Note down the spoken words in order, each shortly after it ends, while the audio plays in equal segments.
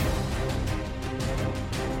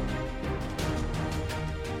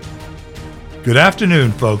Good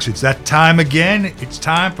afternoon, folks. It's that time again. It's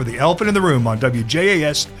time for the Elephant in the Room on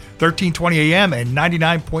WJAS 1320 AM and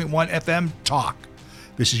 99.1 FM Talk.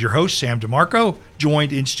 This is your host, Sam DeMarco,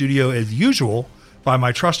 joined in studio as usual by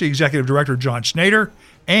my trusty executive director, John Schnader,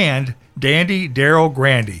 and Dandy Daryl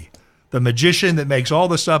Grandy, the magician that makes all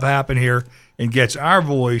the stuff happen here and gets our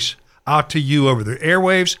voice out to you over the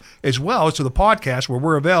airwaves, as well as to the podcast where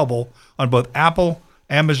we're available on both Apple,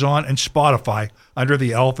 Amazon, and Spotify under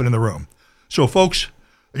the Elephant in the Room. So, folks,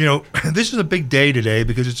 you know, this is a big day today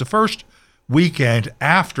because it's the first weekend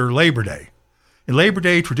after Labor Day. And Labor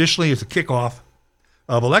Day traditionally is the kickoff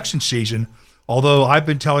of election season, although I've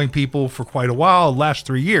been telling people for quite a while, the last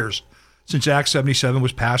 3 years, since Act 77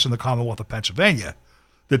 was passed in the Commonwealth of Pennsylvania,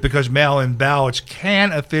 that because mail-in ballots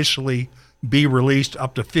can officially be released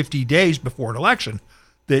up to 50 days before an election,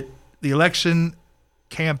 that the election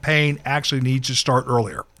campaign actually needs to start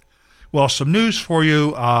earlier. Well, some news for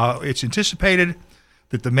you. It's anticipated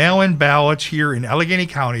that the mail-in ballots here in Allegheny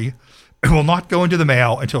County will not go into the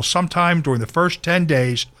mail until sometime during the first 10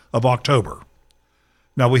 days of October.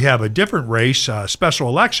 Now, we have a different race, special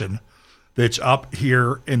election, that's up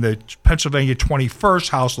here in the Pennsylvania 21st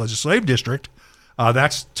House Legislative District.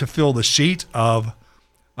 That's to fill the seat of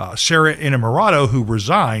Sarah Innamorato, who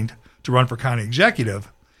resigned to run for county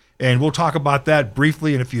executive. And we'll talk about that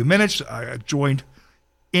briefly in a few minutes. I joined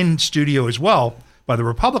in studio as well by the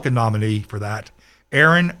Republican nominee for that,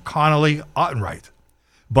 Erin Autenreith.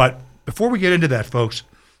 But before we get into that, folks,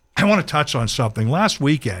 I want to touch on something. Last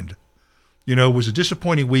weekend, you know, was a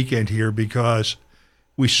disappointing weekend here because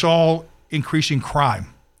we saw increasing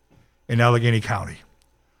crime in Allegheny County.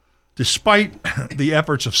 Despite the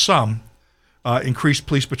efforts of some, increased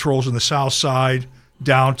police patrols in the south side,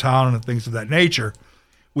 downtown, and things of that nature,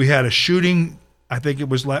 we had a shooting, I think it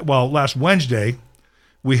was, last Wednesday.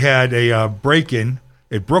 We had a break-in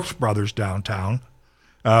at Brooks Brothers downtown,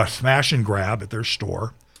 smash and grab at their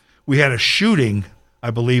store. We had a shooting,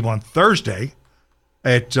 I believe, on Thursday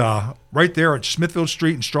at right there at Smithfield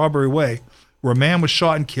Street and Strawberry Way, where a man was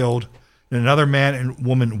shot and killed and another man and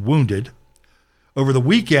woman wounded. Over the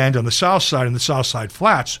weekend on the south side, in the South Side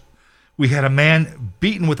Flats, we had a man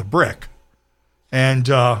beaten with a brick, and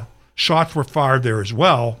shots were fired there as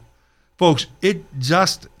well. Folks, it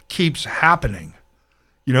just keeps happening.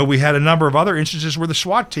 You know, we had a number of other instances where the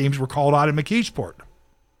SWAT teams were called out in McKeesport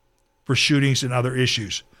for shootings and other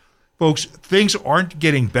issues. Folks, things aren't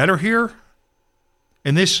getting better here.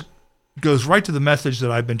 And this goes right to the message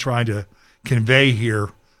that I've been trying to convey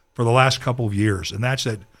here for the last couple of years, and that's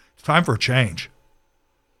that it's time for a change.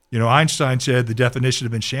 You know, Einstein said the definition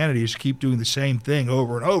of insanity is to keep doing the same thing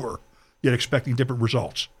over and over, yet expecting different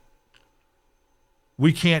results.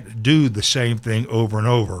 We can't do the same thing over and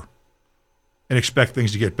over and expect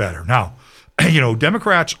things to get better. Now, you know,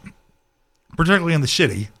 Democrats, particularly in the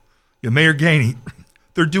city, Mayor Gainey,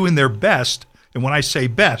 they're doing their best, and when I say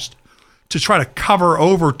best, to try to cover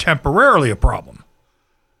over temporarily a problem.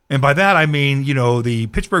 And by that I mean, you know, the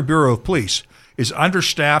Pittsburgh Bureau of Police is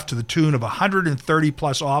understaffed to the tune of 130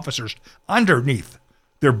 plus officers underneath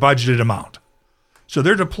their budgeted amount. So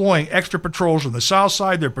they're deploying extra patrols on the south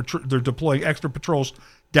side, they're deploying extra patrols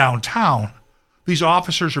downtown. These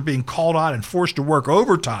officers are being called out and forced to work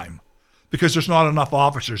overtime because there's not enough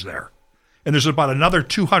officers there. And there's about another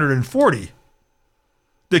 240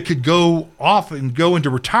 that could go off and go into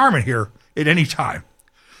retirement here at any time.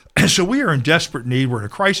 And so we are in desperate need. We're in a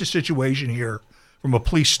crisis situation here from a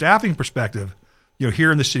police staffing perspective, you know,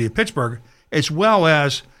 here in the city of Pittsburgh, as well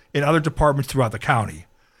as in other departments throughout the county.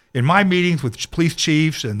 In my meetings with police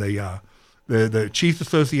chiefs and the Chiefs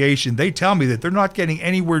Association, they tell me that they're not getting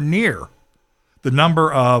anywhere near the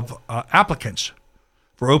number of applicants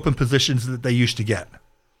for open positions that they used to get.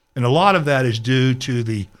 And a lot of that is due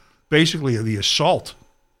to basically the assault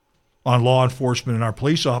on law enforcement and our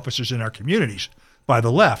police officers in our communities by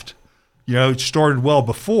the left. You know, it started well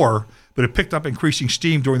before, but it picked up increasing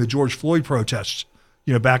steam during the George Floyd protests,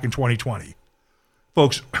 you know, back in 2020.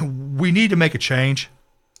 Folks, we need to make a change.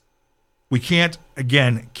 We can't,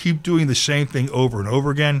 again, keep doing the same thing over and over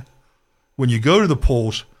again. When you go to the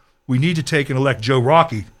polls, we need to take and elect Joe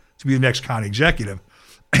Rocky to be the next county executive,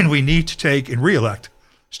 and we need to take and re-elect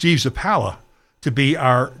Steve Zappala to be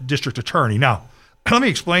our district attorney. Now, let me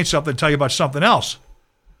explain something, tell you about something else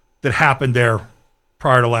that happened there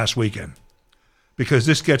prior to last weekend, because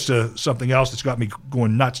this gets to something else that's got me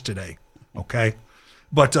going nuts today, okay?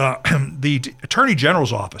 But the Attorney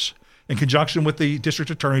General's office, in conjunction with the District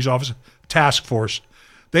Attorney's Office task force,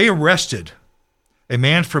 they arrested a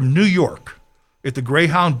man from New York at the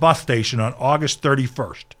Greyhound bus station on August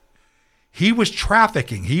 31st. he was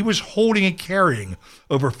trafficking, he was holding and carrying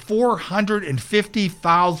over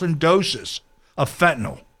 450,000 doses of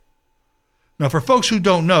fentanyl. Now, for folks who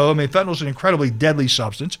don't know, fentanyl is an incredibly deadly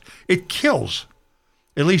substance. It kills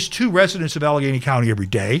at least 2 residents of Allegheny County every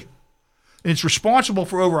day, and it's responsible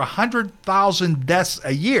for over 100,000 deaths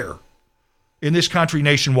a year in this country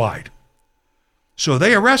nationwide. So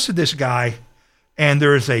they arrested this guy, and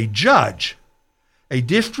there is a judge, a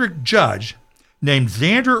district judge named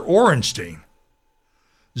Xander Orenstein.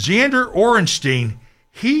 Xander Orenstein,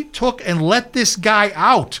 he took and let this guy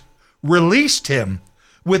out, released him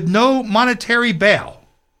with no monetary bail.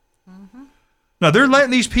 Mm-hmm. Now, they're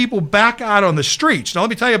letting these people back out on the streets. Now,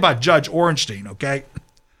 let me tell you about Judge Orenstein, okay?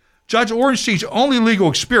 Judge Orenstein's only legal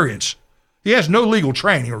experience, he has no legal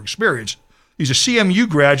training or experience. He's a CMU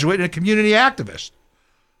graduate and a community activist.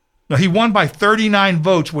 Now, he won by 39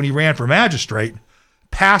 votes when he ran for magistrate,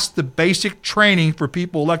 passed the basic training for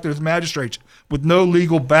people elected as magistrates with no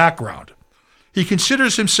legal background. He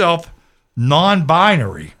considers himself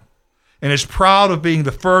non-binary and is proud of being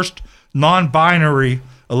the first non-binary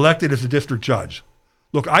elected as a district judge.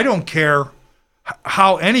 Look, I don't care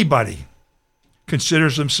how anybody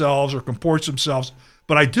considers themselves or comports themselves,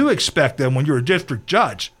 but I do expect them, when you're a district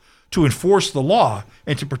judge, to enforce the law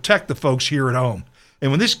and to protect the folks here at home.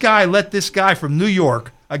 And when this guy let this guy from New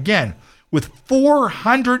York, again, with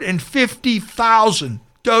 450,000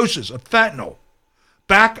 doses of fentanyl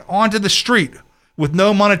back onto the street with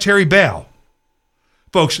no monetary bail,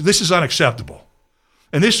 folks, this is unacceptable.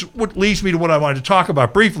 And this what leads me to what I wanted to talk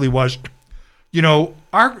about briefly was,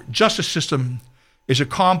 our justice system is a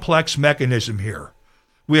complex mechanism here.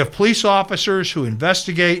 We have police officers who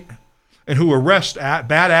investigate and who arrest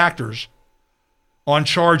bad actors on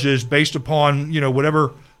charges based upon,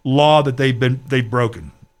 whatever law that they've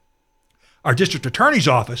broken. Our district attorney's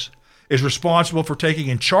office is responsible for taking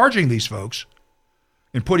and charging these folks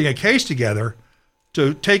and putting a case together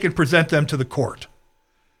to take and present them to the court.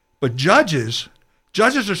 But judges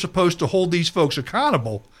are supposed to hold these folks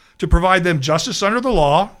accountable to provide them justice under the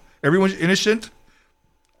law. Everyone's innocent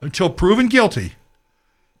until proven guilty.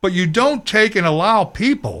 But you don't take and allow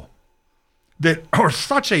people that are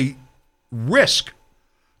such a risk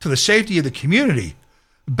to the safety of the community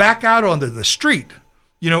back out onto the street,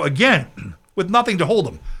 again, with nothing to hold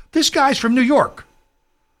them. This guy's from New York.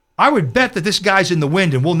 I would bet that this guy's in the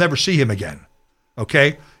wind and we'll never see him again,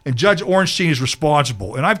 okay? And Judge Orenstein is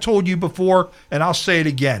responsible. And I've told you before, and I'll say it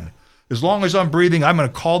again. As long as I'm breathing, I'm going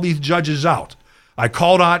to call these judges out. I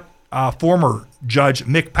called out former Judge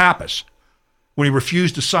Mick Pappas when he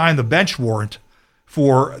refused to sign the bench warrant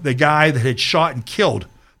for the guy that had shot and killed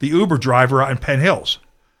the Uber driver out in Penn Hills.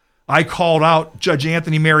 I called out Judge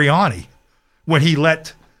Anthony Mariani when he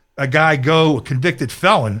let a guy go, a convicted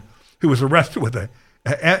felon, who was arrested with a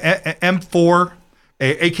M4,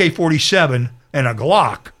 a AK-47, and a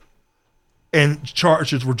Glock, and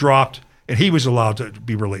charges were dropped, and he was allowed to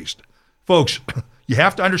be released. Folks, you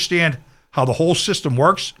have to understand how the whole system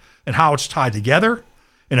works and how it's tied together,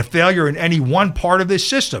 and a failure in any one part of this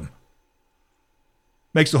system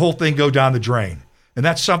makes the whole thing go down the drain. And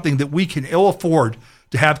that's something that we can ill afford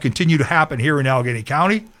to have continue to happen here in Allegheny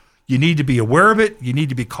County. You need to be aware of it, you need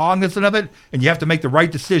to be cognizant of it, and you have to make the right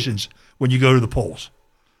decisions when you go to the polls.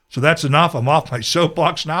 So that's enough. I'm off my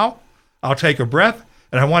soapbox now. I'll take a breath,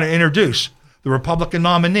 and I want to introduce the Republican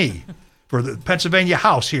nominee for the Pennsylvania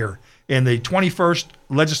House here in the 21st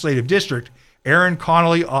Legislative District, Erin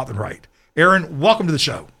Autenreith. Erin, welcome to the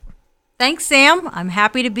show. Thanks, Sam. I'm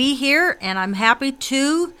happy to be here, and I'm happy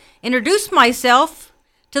to introduce myself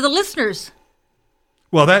to the listeners.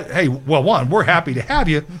 Well, one, we're happy to have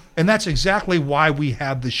you, and that's exactly why we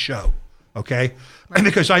have this show, okay? And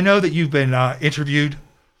because I know that you've been interviewed,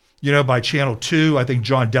 by Channel 2. I think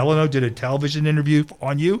John Delano did a television interview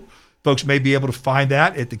on you. Folks may be able to find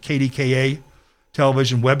that at the KDKA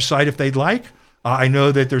television website if they'd like. I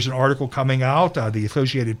know that there's an article coming out. The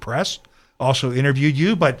Associated Press also interviewed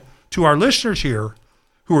you. But to our listeners here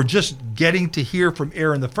who are just getting to hear from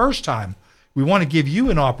Erin the first time, we want to give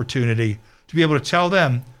you an opportunity to be able to tell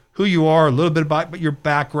them who you are, a little bit about your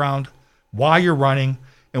background, why you're running,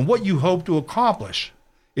 and what you hope to accomplish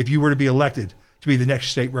if you were to be elected to be the next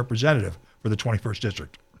state representative for the 21st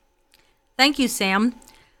District. Thank you, Sam.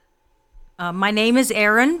 My name is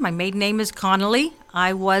Erin. My maiden name is Connolly.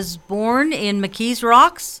 I was born in McKees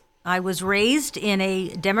Rocks. I was raised in a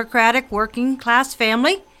Democratic working class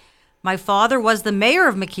family. My father was the mayor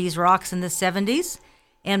of McKees Rocks in the 70s,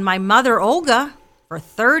 and my mother, Olga, for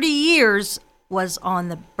 30 years was on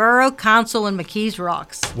the Borough Council in McKees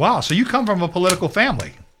Rocks. Wow, so you come from a political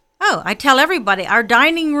family. Oh, I tell everybody, our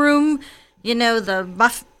dining room,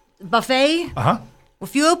 the buffet. Uh-huh.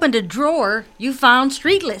 If you opened a drawer, you found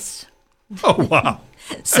street lists. Oh, wow.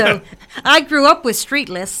 So I grew up with street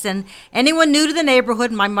lists, and anyone new to the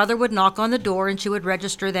neighborhood, my mother would knock on the door and she would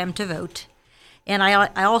register them to vote. And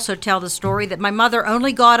I also tell the story that my mother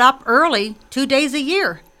only got up early 2 days a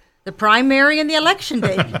year, the primary and the election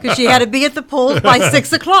day, because she had to be at the polls by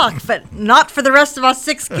 6 o'clock, but not for the rest of us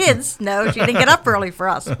 6 kids. No, she didn't get up early for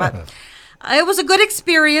us. But it was a good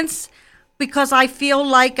experience because I feel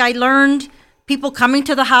like I learned people coming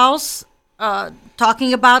to the house,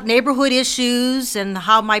 talking about neighborhood issues and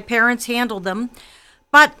how my parents handled them.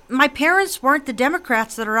 But my parents weren't the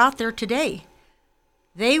Democrats that are out there today.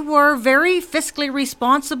 They were very fiscally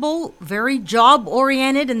responsible, very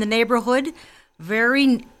job-oriented in the neighborhood,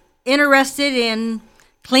 very interested in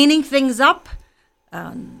cleaning things up.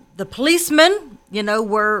 The policemen,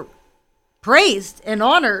 were praised and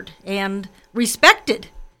honored and respected,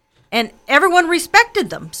 and everyone respected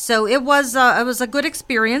them. So it was a good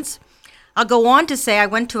experience. I'll go on to say I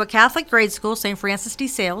went to a Catholic grade school, St. Francis de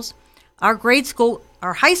Sales. Our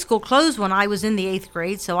high school closed when I was in the 8th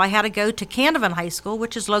grade, so I had to go to Canavan High School,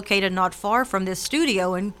 which is located not far from this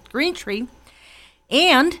studio in Green Tree.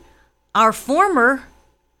 And our former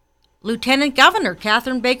Lieutenant Governor,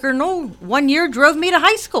 Catherine Baker Knoll, 1 year drove me to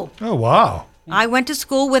high school. Oh, wow. I went to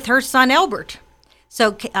school with her son, Albert.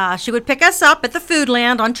 So she would pick us up at the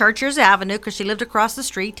Foodland on Churchers Avenue because she lived across the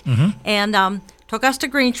street, and took us to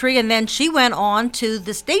Green Tree, and then she went on to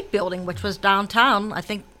the State Building, which was downtown, I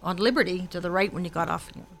think on Liberty, to the right when you got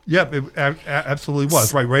off. Yep, it absolutely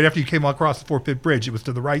was. Right after you came across the Fort Pitt Bridge, it was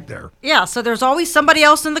to the right there. Yeah, so there's always somebody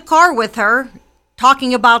else in the car with her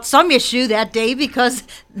talking about some issue that day because,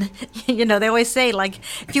 they always say, like,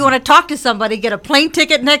 if you want to talk to somebody, get a plane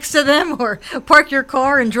ticket next to them or park your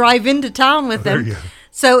car and drive into town with them. There you go.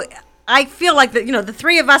 So I feel like the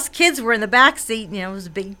 3 of us kids were in the back seat. It was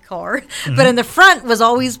a big car, but in the front was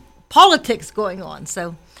always politics going on.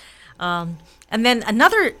 So, and then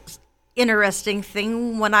another interesting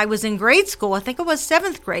thing, when I was in grade school, I think it was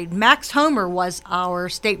 7th grade, Max Homer was our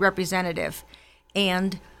state representative,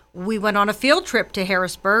 and we went on a field trip to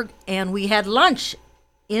Harrisburg, and we had lunch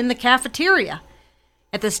in the cafeteria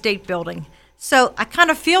at the State Building. So I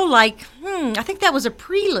kind of feel like, I think that was a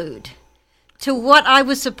prelude to what I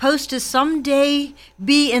was supposed to someday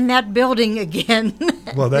be in that building again.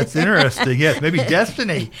 Well, that's interesting. Yes, maybe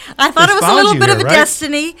destiny. I thought it was a little bit of a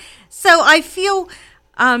destiny. So I feel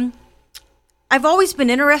I've always been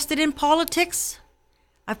interested in politics.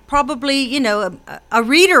 I've probably, a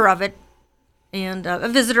reader of it and a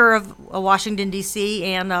visitor of Washington, D.C.,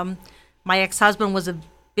 and my ex-husband was a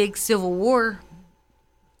big Civil War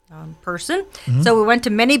person. So we went to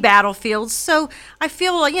many battlefields. So I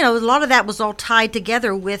feel like, a lot of that was all tied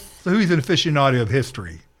together with... So he's an aficionado of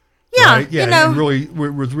history. Yeah, right? Yeah, and really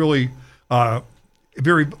was really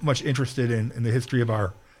very much interested in the history of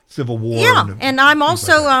our Civil War. Yeah, and I'm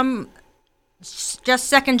also just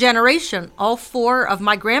second generation. All 4 of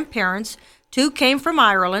my grandparents, 2 came from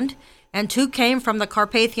Ireland, and 2 came from the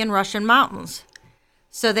Carpathian Russian Mountains.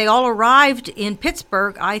 So they all arrived in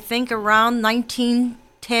Pittsburgh, I think, around 1910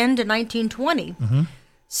 to 1920.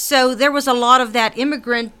 So there was a lot of that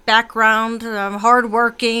immigrant background,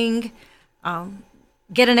 hardworking,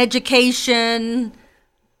 get an education,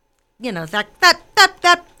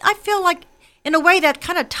 that I feel like in a way that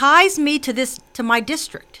kind of ties me to my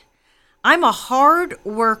district. I'm a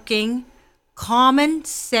hard-working, common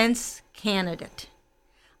sense candidate.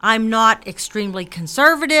 I'm not extremely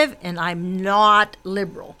conservative, and I'm not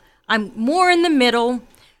liberal. I'm more in the middle,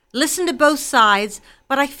 listen to both sides,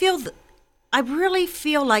 but I really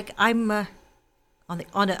feel like I'm,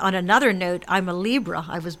 on another note, I'm a Libra.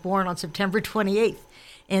 I was born on September 28th,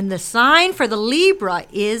 and the sign for the Libra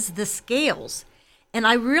is the scales. And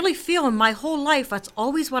I really feel in my whole life, that's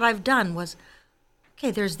always what I've done was, okay,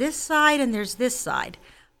 there's this side and there's this side.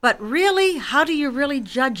 But really, how do you really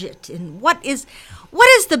judge it? And what is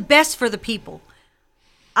the best for the people?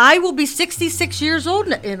 I will be 66 years old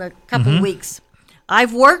in a couple of weeks.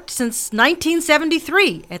 I've worked since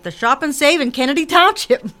 1973 at the Shop and Save in Kennedy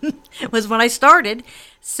Township was when I started.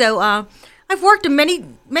 So I've worked in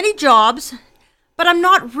many jobs, but I'm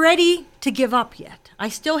not ready to give up yet. I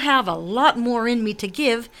still have a lot more in me to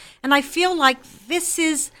give, and I feel like this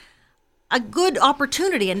is a good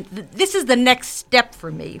opportunity, and this is the next step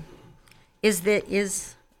for me, is the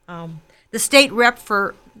state rep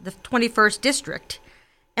for the 21st District.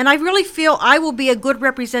 And I really feel I will be a good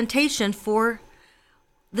representation for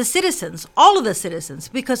the citizens, all of the citizens,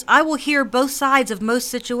 because I will hear both sides of most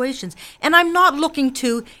situations. And I'm not looking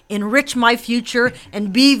to enrich my future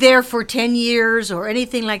and be there for 10 years or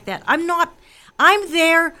anything like that. I'm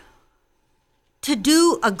there to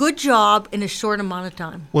do a good job in a short amount of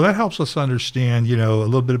time. Well, that helps us understand, a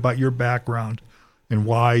little bit about your background and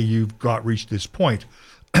why you've reached this point.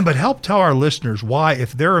 But help tell our listeners why,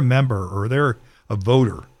 if they're a member or they're a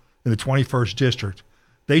voter in the 21st District,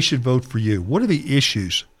 they should vote for you. What are the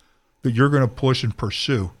issues that you're going to push and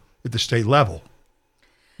pursue at the state level,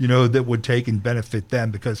 that would take and benefit them?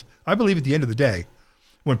 Because I believe at the end of the day,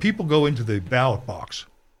 when people go into the ballot box,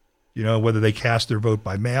 whether they cast their vote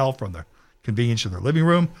by mail from the convenience of their living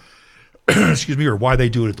room, excuse me, or why they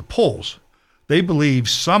do it at the polls, they believe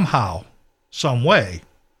somehow, some way,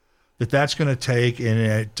 that's going to take and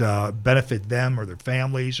it benefit them or their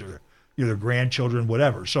families or their grandchildren,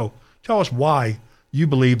 whatever. So tell us why you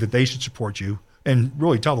believe that they should support you, and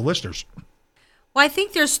really tell the listeners. Well, I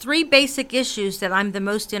think there's 3 basic issues that I'm the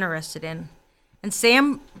most interested in. And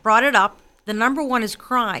Sam brought it up. The number one is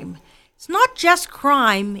crime. It's not just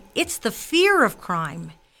crime, it's the fear of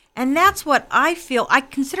crime. And that's what I feel.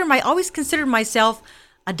 I always considered myself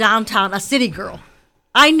a city girl.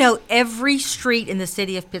 I know every street in the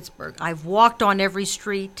city of Pittsburgh. I've walked on every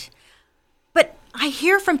street. But I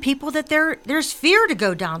hear from people that there's fear to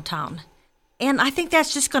go downtown. And I think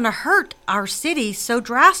that's just going to hurt our city so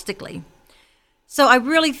drastically. So I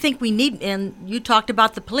really think we need, and you talked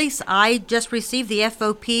about the police. I just received the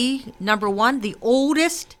FOP #1, the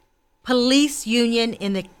oldest police union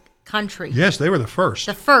in the country. Yes, they were the first.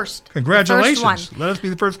 The first. Congratulations. The first one. Let us be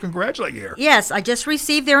the first to congratulate you. Yes, I just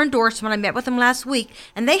received their endorsement. I met with them last week,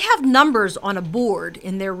 and they have numbers on a board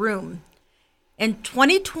in their room. In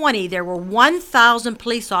 2020, there were 1,000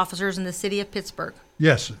 police officers in the city of Pittsburgh.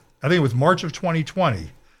 Yes, I think it was March of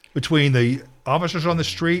 2020, between the officers on the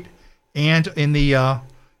street and in the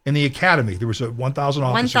academy. There was 1,000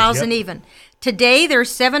 officers. 1,000 even. Today,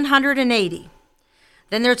 there's 780.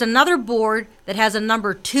 Then there's another board that has a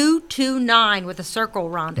number 229 with a circle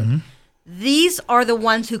around it. Mm-hmm. These are the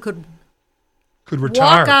ones who could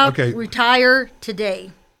retire. Walk out, retire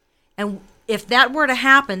today. And if that were to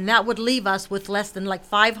happen, that would leave us with less than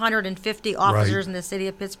 550 officers in the city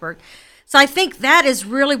of Pittsburgh. So I think that is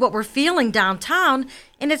really what we're feeling downtown.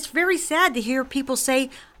 And it's very sad to hear people say,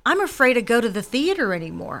 I'm afraid to go to the theater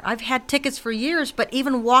anymore. I've had tickets for years, but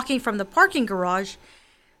even walking from the parking garage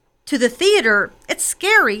to the theater, it's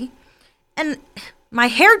scary. And my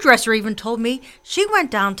hairdresser even told me she went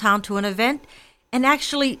downtown to an event and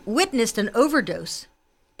actually witnessed an overdose.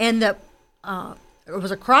 And it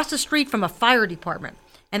was across the street from a fire department.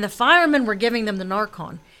 And the firemen were giving them the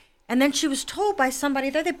Narcan. And then she was told by somebody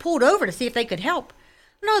that they pulled over to see if they could help.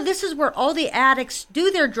 No, this is where all the addicts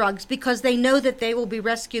do their drugs because they know that they will be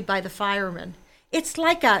rescued by the firemen. It's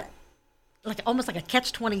almost like a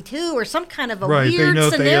catch-22 or some kind of a weird they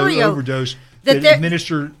know scenario. If they overdose,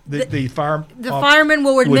 the firemen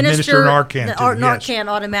will administer Narcan, Narcan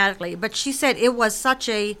automatically. But she said it was such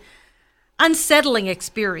a unsettling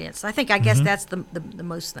experience. I guess that's the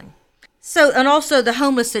most thing. So, and also the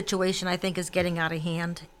homeless situation, I think, is getting out of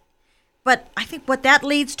hand. But I think what that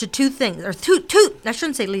leads to two things, or two, I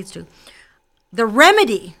shouldn't say leads to. The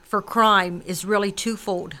remedy for crime is really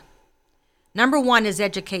twofold. Number one is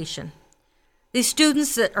education. These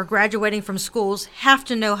students that are graduating from schools have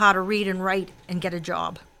to know how to read and write and get a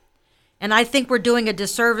job. And I think we're doing a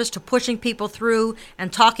disservice to pushing people through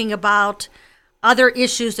and talking about other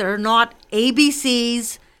issues that are not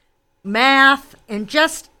ABCs, math, and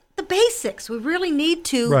just the basics. We really need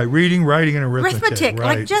to. Right, reading, writing, and arithmetic.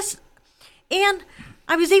 Right. And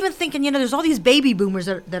I was even thinking, there's all these baby boomers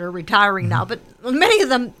that are retiring now, but many of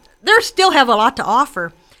them, they still have a lot to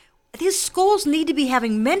offer. These schools need to be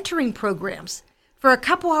having mentoring programs for a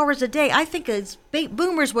couple hours a day. I think as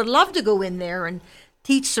boomers would love to go in there and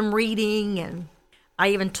teach some reading. And I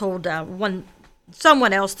even told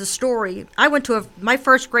someone else the story. I went to my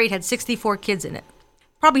first grade had 64 kids in it.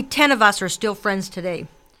 Probably 10 of us are still friends today.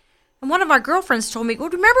 And one of our girlfriends told me, well,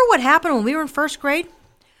 remember what happened when we were in first grade?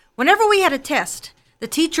 Whenever we had a test, the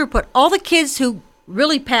teacher put all the kids who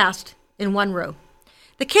really passed in one row.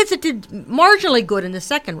 The kids that did marginally good in the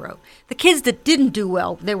second row. The kids that didn't do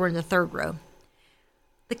well, they were in the third row.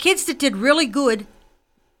 The kids that did really good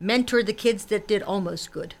mentored the kids that did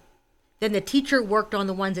almost good. Then the teacher worked on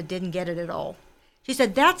the ones that didn't get it at all. She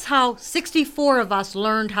said that's how 64 of us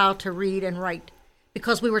learned how to read and write,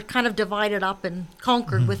 because we were kind of divided up and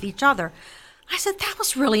conquered with each other. I said, that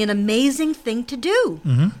was really an amazing thing to do.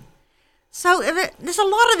 Mm-hmm. So there's a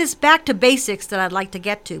lot of this back to basics that I'd like to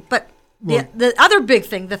get to. But the other big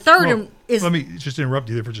thing, the third is... Let me just interrupt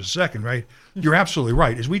you there for just a second, right? You're absolutely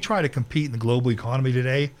right. As we try to compete in the global economy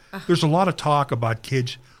today, there's a lot of talk about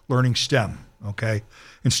kids learning STEM, okay?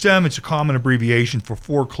 In STEM, it's a common abbreviation for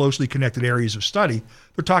 4 closely connected areas of study.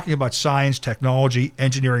 They're talking about science, technology,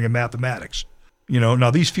 engineering, and mathematics.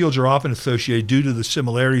 Now these fields are often associated due to the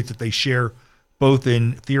similarities that they share both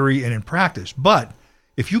in theory and in practice. But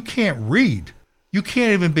if you can't read, you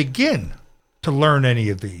can't even begin to learn any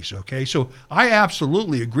of these, okay? So I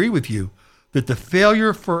absolutely agree with you that the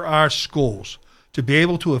failure for our schools to be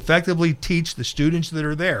able to effectively teach the students that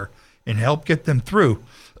are there and help get them through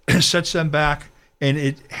sets them back, and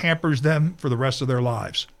it hampers them for the rest of their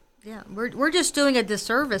lives. Yeah, we're just doing a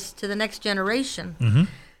disservice to the next generation. Mm-hmm.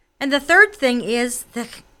 And the third thing is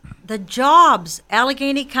the jobs.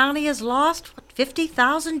 Allegheny County has lost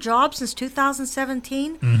 50,000 jobs since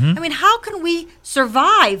 2017. Mm-hmm. I mean, how can we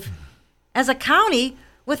survive as a county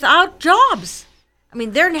without jobs? I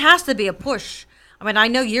mean, there has to be a push. I mean, I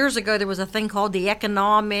know years ago there was a thing called the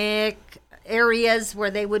economic areas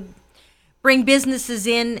where they would bring businesses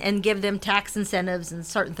in and give them tax incentives and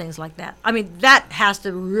certain things like that. I mean, that has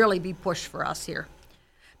to really be pushed for us here.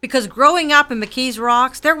 Because growing up in McKees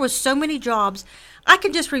Rocks, there was so many jobs. I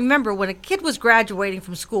can just remember when a kid was graduating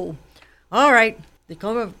from school. All right, they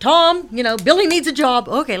come up, Tom, Billy needs a job.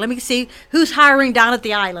 Okay, let me see who's hiring down at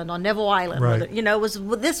the island, on Neville Island. Right. Whether, was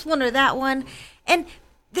this one or that one. And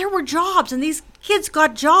there were jobs, and these kids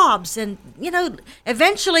got jobs. And,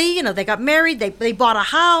 eventually, they got married, they bought a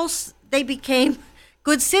house, they became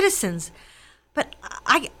good citizens. But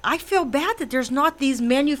I feel bad that there's not these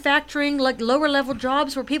manufacturing, like lower level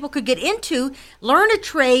jobs where people could get into, learn a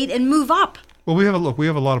trade, and move up. Well, we have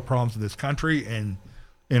a lot of problems in this country, and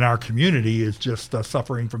in our community is just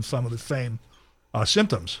suffering from some of the same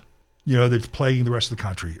symptoms, that's plaguing the rest of the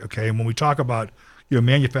country. Okay, and when we talk about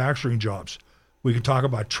manufacturing jobs, we can talk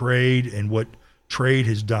about trade and what trade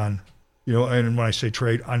has done. And when I say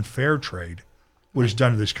trade, unfair trade, what it's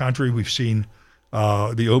done to this country. We've seen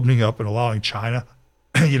the opening up and allowing China,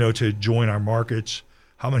 to join our markets.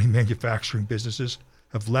 How many manufacturing businesses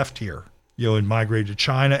have left here, and migrated to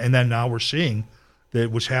China? And then now we're seeing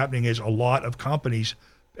that what's happening is a lot of companies,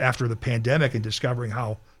 after the pandemic and discovering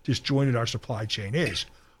how disjointed our supply chain is,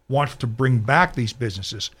 want to bring back these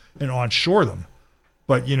businesses and onshore them.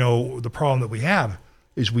 But, the problem that we have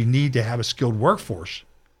is we need to have a skilled workforce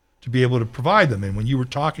to be able to provide them. And when you were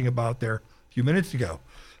talking about there a few minutes ago,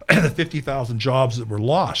 the 50,000 jobs that were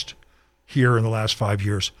lost here in the last 5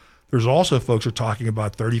 years, there's also folks who are talking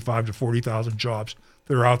about 35 to 40,000 jobs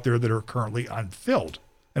that are out there that are currently unfilled.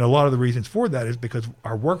 And a lot of the reasons for that is because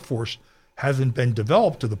our workforce hasn't been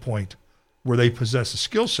developed to the point where they possess the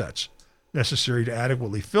skill sets necessary to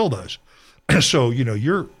adequately fill those. So,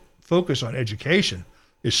 your focus on education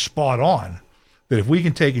is spot on, that if we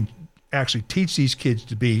can take and actually teach these kids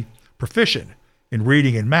to be proficient in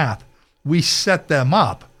reading and math, we set them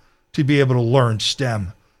up to be able to learn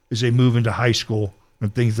STEM as they move into high school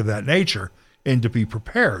and things of that nature, and to be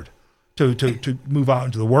prepared to move out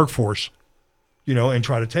into the workforce, and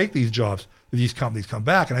try to take these jobs if these companies come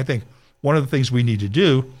back. And I think one of the things we need to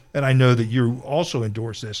do, and I know that you also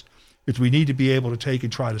endorse this, is we need to be able to take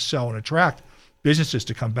and try to sell and attract businesses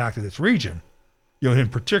to come back to this region, in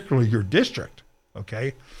particularly your district,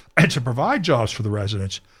 okay, and to provide jobs for the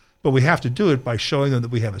residents. But we have to do it by showing them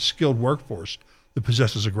that we have a skilled workforce that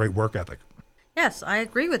possesses a great work ethic. Yes, I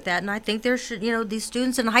agree with that. And I think there should, these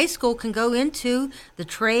students in high school can go into the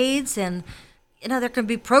trades, and, there can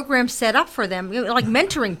be programs set up for them, like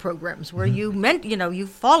mentoring programs where you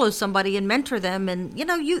follow somebody and mentor them, and,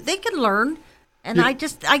 they can learn. And yeah.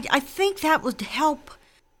 I think that would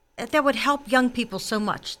help young people so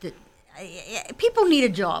much, that people need a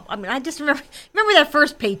job. I mean, I just remember that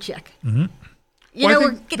first paycheck. Mm-hmm.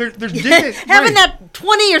 There's having that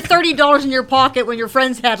 $20 or $30 in your pocket when your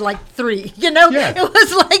friends had like $3. Yeah. It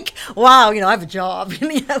was like, wow, I have a job.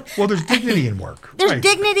 Well, there's dignity in work. There's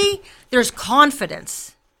dignity. There's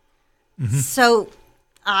confidence. Mm-hmm. So,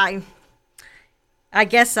 I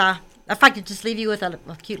guess if I could just leave you with a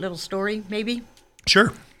cute little story, maybe.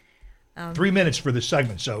 Sure. 3 minutes for this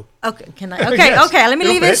segment, so. Okay, can I? Okay, yes. Okay, let me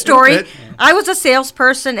leave you a story. I was a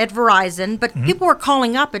salesperson at Verizon, but people were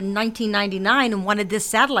calling up in 1999 and wanted this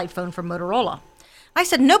satellite phone from Motorola. I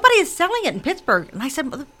said, nobody is selling it in Pittsburgh. And I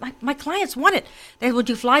said, my clients want it. They said, would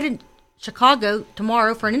you fly to Chicago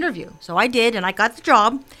tomorrow for an interview? So I did, and I got the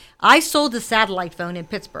job. I sold the satellite phone in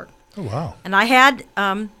Pittsburgh. Oh, wow. And I had,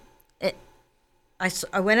 I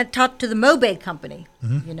went and talked to the Mobay company,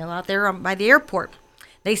 out there by the airport.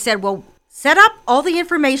 They said, well, set up all the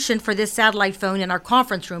information for this satellite phone in our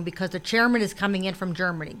conference room because the chairman is coming in from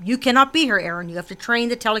Germany. You cannot be here, Erin. You have to train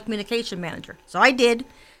the telecommunication manager. So I did,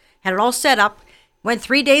 had it all set up. Went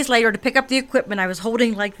 3 days later to pick up the equipment. I was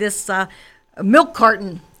holding like this milk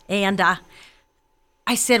carton, and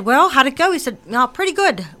I said, well, how'd it go? He said, no, pretty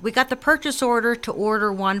good. We got the purchase order to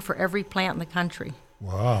order one for every plant in the country.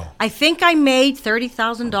 Wow. I think I made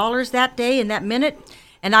 $30,000 that day in that minute.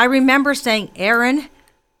 And I remember saying, Erin,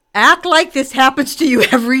 act like this happens to you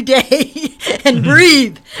every day and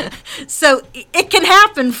breathe. So it can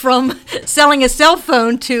happen from selling a cell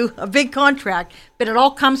phone to a big contract, but it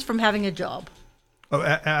all comes from having a job. Oh,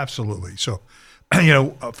 absolutely. So,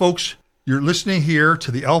 folks, you're listening here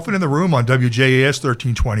to the Elephant in the Room on WJAS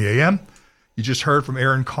 1320 AM. You just heard from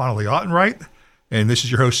Erin Autenreith, and this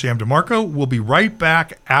is your host, Sam DeMarco. We'll be right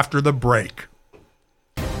back after the break.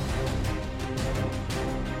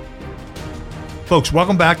 Folks,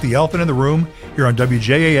 welcome back to the Elephant in the Room here on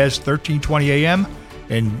WJAS 1320 AM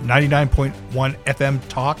and 99.1 FM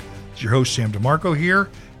Talk. It's your host, Sam DeMarco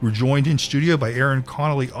here. We're joined in studio by Erin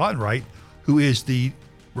Autenreith, who is the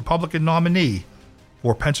Republican nominee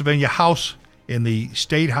for Pennsylvania House in the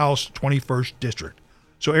State House 21st District.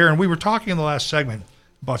 So, Erin, we were talking in the last segment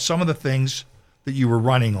about some of the things that you were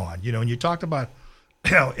running on, and you talked about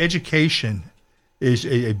how education is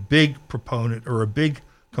a big proponent or a big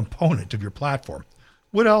component of your platform.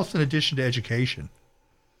 What else in addition to education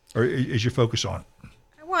is your focus on?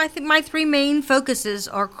 Well, I think my three main focuses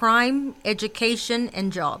are crime, education,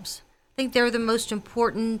 and jobs. I think they're the most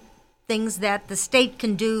important things that the state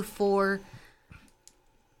can do for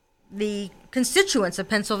the constituents of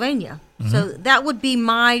Pennsylvania. Mm-hmm. So that would be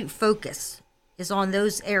my focus, is on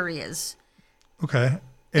those areas. Okay.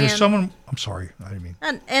 And if someone, I'm sorry, I didn't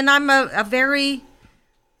mean. And I'm a very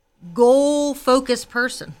goal-focused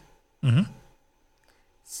person. Mm-hmm.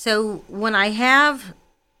 So when I have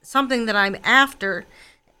something that I'm after,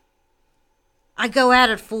 I go at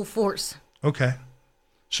it full force. Okay.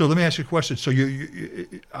 So let me ask you a question. So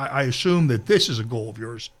I assume that this is a goal of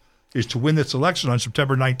yours, is to win this election on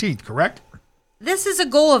September 19th, correct? This is a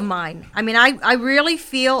goal of mine. I mean, I really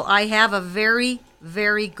feel I have a very,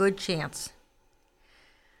 very good chance.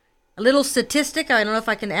 A little statistic, I don't know if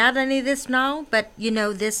I can add any of this now, but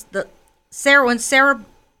when Sarah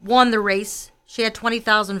won the race, she had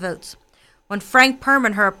 20,000 votes. When Frank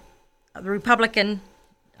Perman, the Republican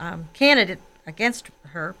candidate against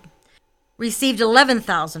her, received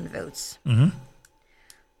 11,000 votes. Mm-hmm.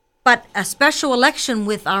 But a special election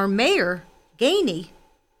with our mayor, Gainey,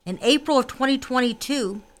 in April of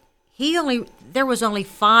 2022, there was only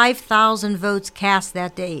 5,000 votes cast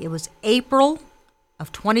that day. It was April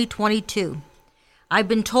of 2022. I've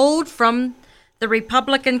been told from the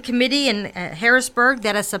Republican committee in Harrisburg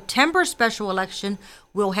that a September special election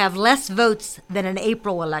will have less votes than an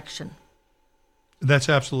April election. That's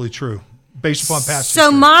absolutely true, based upon past So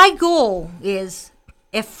history. my goal is,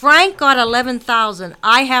 if Frank got 11,000,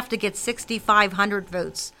 I have to get 6,500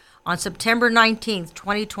 votes on September 19th,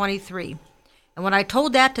 2023. And when I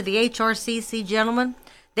told that to the HRCC gentlemen,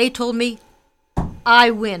 they told me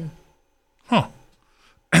I win. Huh.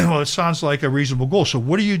 Well, it sounds like a reasonable goal. So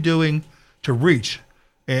what are you doing to reach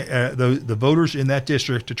the voters in that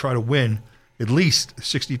district to try to win at least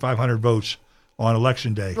 6,500 votes on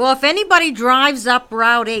Election Day? Well, if anybody drives up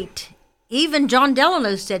Route 8, even John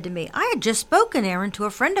Delano said to me, I had just spoken, Erin, to a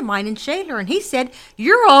friend of mine in Shaler, and he said,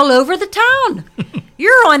 you're all over the town.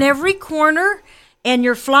 You're on every corner, and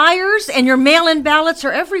your flyers and your mail-in ballots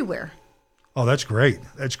are everywhere. Oh, that's great.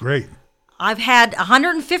 That's great. I've had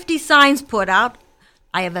 150 signs put out.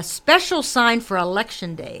 I have a special sign for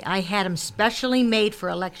Election Day. I had them specially made for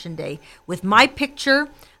Election Day with my picture,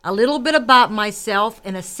 a little bit about myself,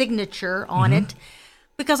 and a signature on it.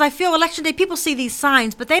 Because I feel Election Day, people see these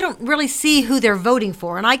signs, but they don't really see who they're voting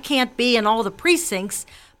for. And I can't be in all the precincts,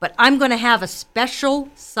 but I'm going to have a special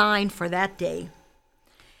sign for that day.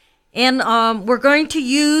 And we're going to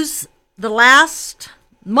use the last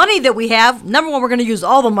money that we have. Number one, we're going to use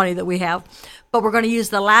all the money that we have, but we're going to use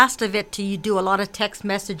the last of it to do a lot of text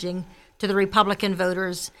messaging to the Republican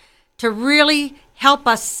voters to really help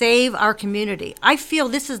us save our community. I feel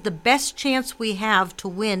this is the best chance we have to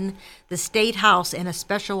win the State House in a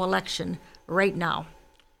special election right now.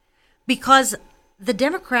 Because the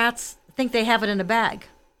Democrats think they have it in a bag,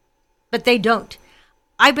 but they don't.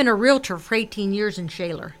 I've been a realtor for 18 years in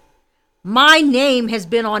Shaler. My name has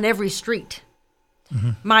been on every street.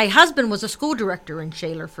 My husband was a school director in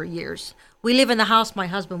Shaler for years. We live in the house my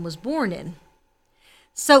husband was born in.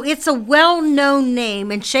 So it's a well-known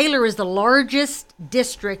name, and Shaler is the largest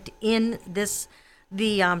district in this.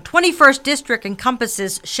 The 21st district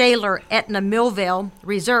encompasses Shaler, Etna, Millvale,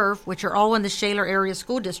 Reserve, which are all in the Shaler area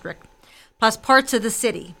school district, plus parts of the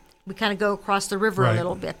city. We kind of go across the river a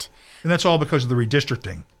little bit. And that's all because of the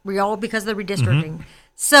redistricting. Because of the redistricting.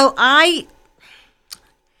 So I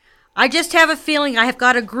just have a feeling I have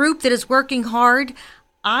got a group that is working hard.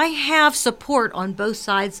 I have support on both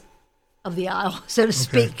sides of the aisle, so to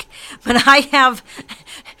speak. But I have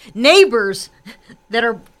neighbors that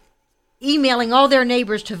are emailing all their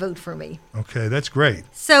neighbors to vote for me. Okay, that's great.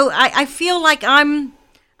 So I feel like I'm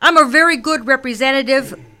a very good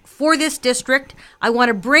representative for this district. I want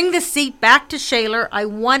to bring the seat back to Shaler. I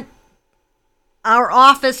want our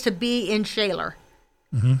office to be in Shaler.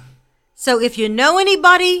 Mm-hmm. So if you know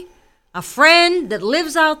anybody, a friend that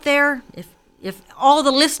lives out there, if all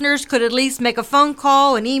the listeners could at least make a phone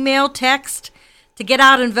call, an email, text to get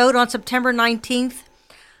out and vote on September 19th.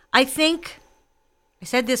 I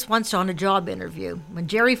said this once on a job interview when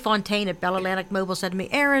Jerry Fontaine at Bell Atlantic Mobile said to me,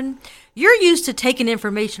 Erin, you're used to taking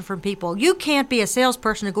information from people. You can't be a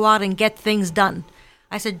salesperson to go out and get things done.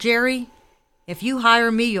 I said, Jerry, if you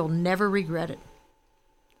hire me, you'll never regret it.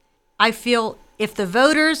 I feel if the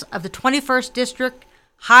voters of the 21st District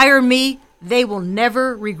hire me, they will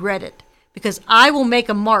never regret it because I will make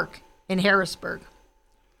a mark in Harrisburg.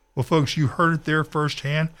 Well, folks, you heard it there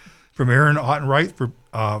firsthand from Erin Autenreith for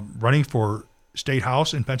running for State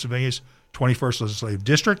House in Pennsylvania's 21st Legislative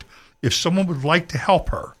District. If someone would like to help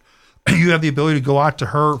her, you have the ability to go out to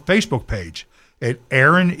her Facebook page at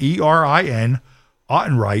Erin, E-R-I-N,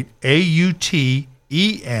 Autenreith,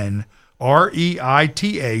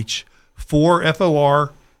 A-U-T-E-N-R-E-I-T-H,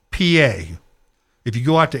 4-F-O-R-P-A. If you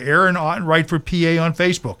go out to Erin Autenreith for PA on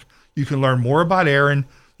Facebook, you can learn more about Erin.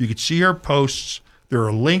 You can see her posts. There are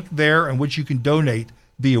a link there in which you can donate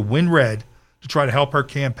via WinRed to try to help her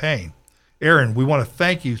campaign. Erin, we want to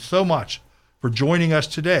thank you so much for joining us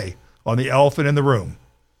today on The Elephant in the Room.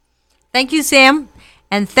 Thank you, Sam.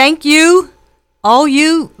 And thank you, all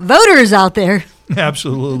you voters out there.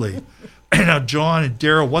 Absolutely. Now, John and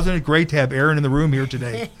Daryl, wasn't it great to have Erin in the room here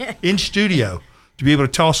today in studio to be able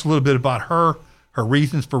to tell us a little bit about her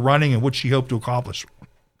reasons for running and what she hoped to accomplish?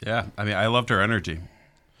 Yeah, I mean, I loved her energy.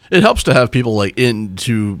 It helps to have people like in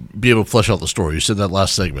to be able to flesh out the story. You said that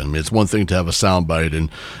last segment. I mean, it's one thing to have a soundbite, and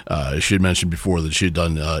she had mentioned before that she had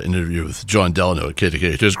done an interview with John Delano at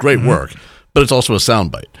KTK. It was great work, but it's also a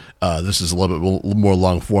soundbite. This is a little bit more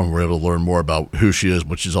long form. We're able to learn more about who she is,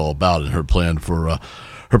 what she's all about, and her plan for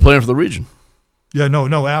the region. Yeah,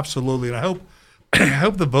 no, absolutely. And I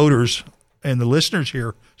hope the voters and the listeners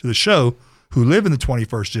here to the show who live in the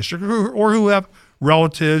 21st District or who have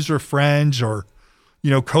relatives or friends or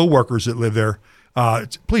co-workers that live there,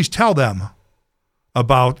 please tell them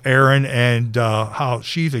about Erin and how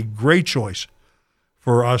she's a great choice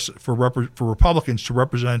for us, for Republicans to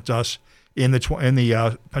represent us in the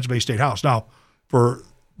Pennsylvania State House. Now, for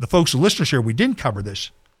the folks, the listeners here, we didn't cover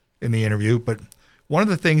this in the interview, but one of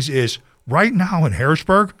the things is right now in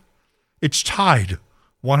Harrisburg, it's tied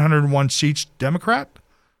 101 seats Democrat,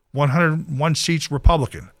 101 seats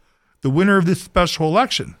Republican. The winner of this special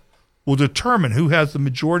election will determine who has the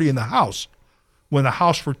majority in the House when the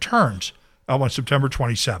House returns on September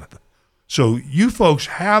 27th. So you folks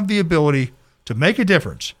have the ability to make a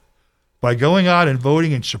difference by going out and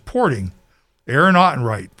voting and supporting Erin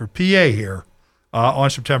Autenreith for PA here on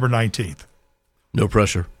September 19th. No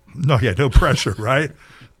pressure. No pressure, right?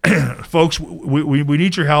 Folks, we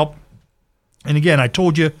need your help. And again, I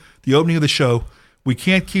told you the opening of the show, we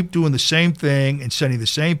can't keep doing the same thing and sending the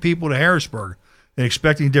same people to Harrisburg and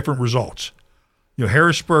expecting different results.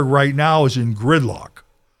 Harrisburg right now is in gridlock.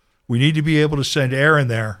 We need to be able to send Erin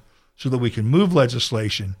there so that we can move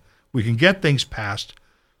legislation, we can get things passed,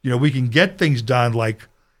 we can get things done like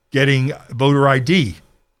getting voter ID,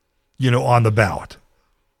 on the ballot.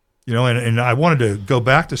 And I wanted to go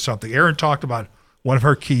back to something. Erin talked about one of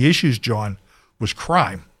her key issues, John, was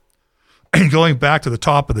crime. And going back to the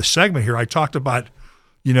top of the segment here, I talked about,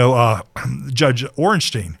 Judge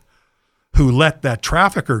Orenstein, who let that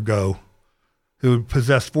trafficker go, who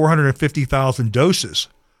possessed 450,000 doses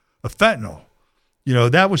of fentanyl.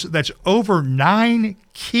 That's over 9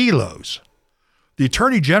 kilos. The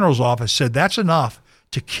Attorney General's office said that's enough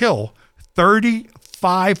to kill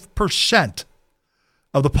 35%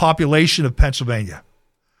 of the population of Pennsylvania.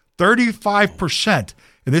 35%.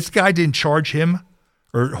 And this guy didn't charge him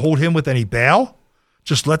or hold him with any bail.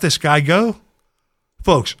 Just let this guy go.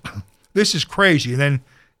 Folks, this is crazy. And then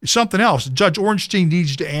something else Judge Orenstein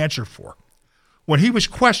needs to answer for. When he was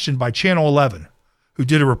questioned by Channel 11, who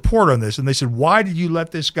did a report on this, and they said, why did you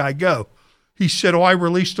let this guy go? He said, I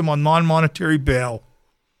released him on non-monetary bail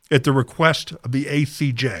at the request of the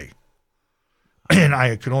ACJ. And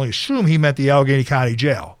I can only assume he meant the Allegheny County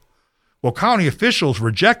Jail. Well, county officials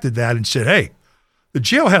rejected that and said, hey, the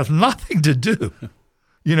jail has nothing to do,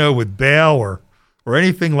 with bail or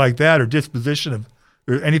anything like that, or disposition of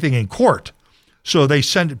or anything in court. So they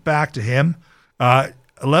sent it back to him.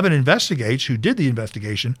 11 Investigates, who did the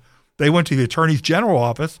investigation, they went to the Attorney General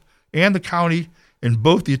office and the county, and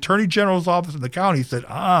both the Attorney General's office and the county said,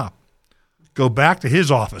 go back to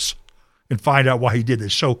his office and find out why he did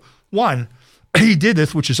this. So, one, he did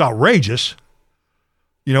this, which is outrageous,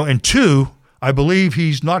 and two, I believe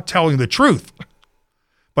he's not telling the truth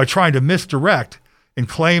by trying to misdirect and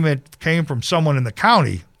claim it came from someone in the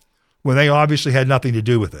county when they obviously had nothing to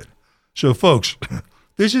do with it. So, folks,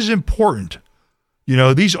 this is important.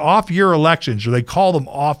 These off-year elections, or they call them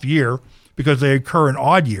off-year because they occur in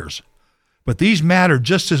odd years, but these matter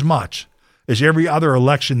just as much as every other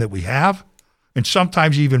election that we have, and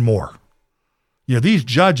sometimes even more. These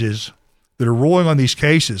judges that are ruling on these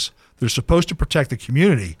cases that are supposed to protect the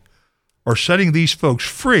community are setting these folks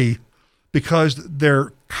free because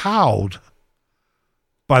they're cowed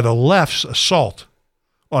by the left's assault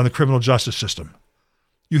on the criminal justice system.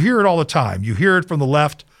 You hear it all the time. You hear it from the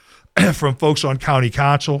left, from folks on county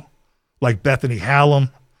council like Bethany Hallam.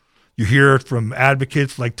 You hear it from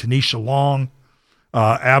advocates like Tanisha Long,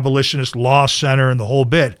 Abolitionist Law Center, and the whole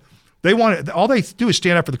bit. All they do is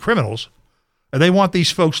stand up for the criminals, and they want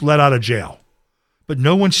these folks let out of jail. But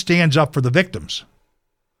no one stands up for the victims.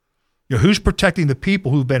 Who's protecting the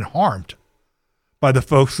people who've been harmed by the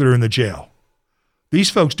folks that are in the jail? These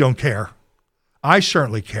folks don't care. I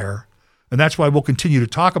certainly care. And that's why we'll continue to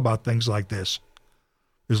talk about things like this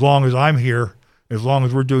as long as I'm here, as long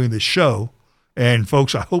as we're doing this show. And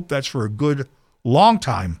folks, I hope that's for a good long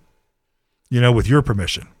time, with your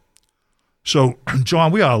permission. So,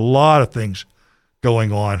 John, we got a lot of things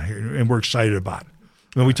going on here, and we're excited about it.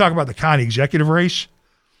 When we talk about the county executive race,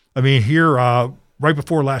 here right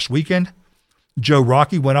before last weekend, Joe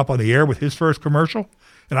Rocky went up on the air with his first commercial,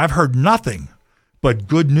 and I've heard nothing but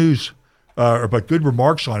good news, but good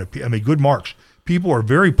remarks on it. Good marks. People are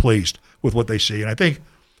very pleased with what they see, and I think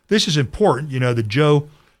this is important, that Joe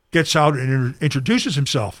gets out and introduces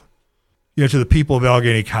himself, to the people of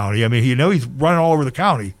Allegheny County. He's running all over the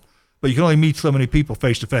county, but you can only meet so many people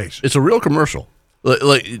face to face. It's a real commercial.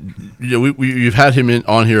 You've had him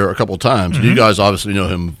on here a couple of times. Mm-hmm. You guys obviously know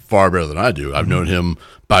him far better than I do. I've known him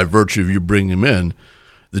by virtue of you bringing him in.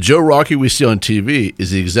 The Joe Rocky we see on TV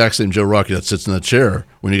is the exact same Joe Rocky that sits in that chair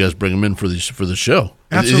when you guys bring him in for the show.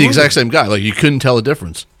 Absolutely. He's the exact same guy. You couldn't tell the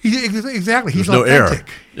difference. Exactly. He's no authentic.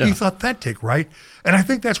 Yeah. He's authentic, right? And I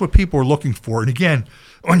think that's what people are looking for. And again,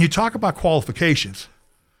 when you talk about qualifications,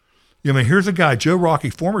 here's a guy, Joe Rocky,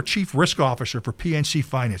 former chief risk officer for PNC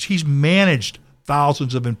Finance. He's managed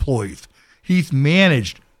thousands of employees. He's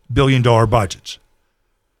managed billion-dollar budgets.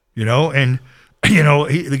 The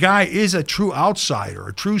guy is a true outsider,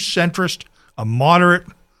 a true centrist, a moderate,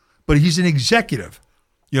 but he's an executive.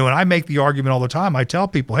 And I make the argument all the time. I tell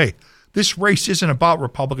people, hey, this race isn't about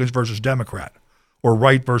Republicans versus Democrat or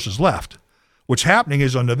right versus left. What's happening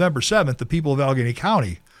is on November 7th, the people of Allegheny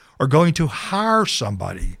County are going to hire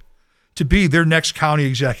somebody to be their next county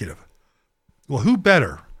executive. Well, who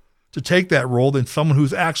better to take that role than someone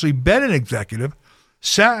who's actually been an executive,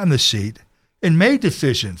 sat in the seat, and made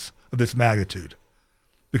decisions of this magnitude?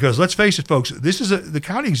 Because let's face it, folks, this is the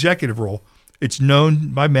county executive role. It's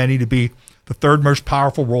known by many to be the third most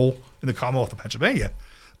powerful role in the Commonwealth of Pennsylvania,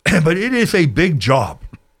 but it is a big job.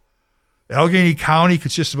 Allegheny County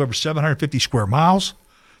consists of over 750 square miles.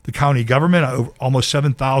 The county government, almost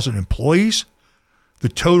 7,000 employees. The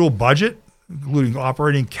total budget, including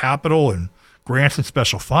operating capital and grants and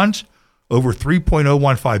special funds, over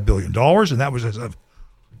 $3.015 billion, and that was as of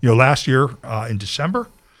last year in December.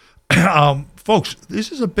 Folks,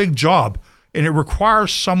 this is a big job, and it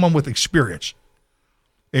requires someone with experience.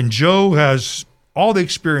 And Joe has all the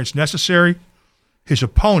experience necessary. His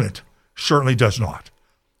opponent certainly does not.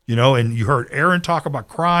 And you heard Erin talk about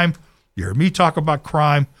crime. You heard me talk about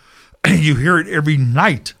crime. You hear it every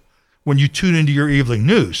night when you tune into your evening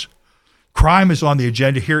news. Crime is on the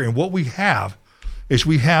agenda here, and what we have is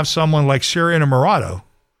someone like Sarah Innamorato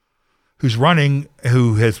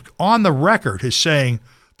who has on the record is saying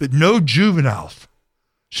that no juveniles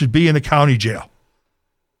should be in the county jail.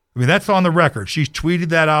 That's on the record. She's tweeted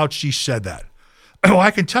that out. She said that. Well,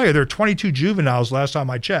 I can tell you there are 22 juveniles last time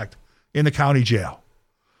I checked in the county jail.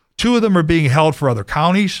 2 of them are being held for other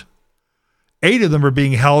counties. 8 of them are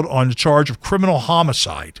being held on the charge of criminal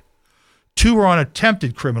homicide. 2 are on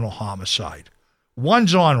attempted criminal homicide.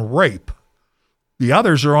 1's on rape. The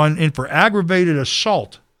others are in for aggravated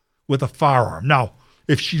assault with a firearm. Now,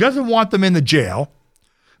 if she doesn't want them in the jail,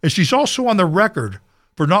 and she's also on the record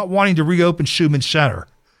for not wanting to reopen Schumann Center,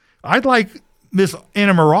 I'd like Ms.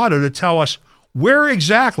 Innamorato to tell us where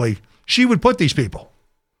exactly she would put these people.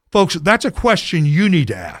 Folks, that's a question you need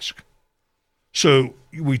to ask. So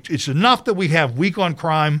it's enough that we have weak on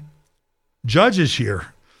crime judges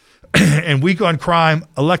here and weak on crime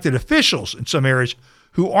elected officials in some areas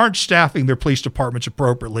who aren't staffing their police departments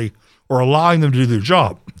appropriately or allowing them to do their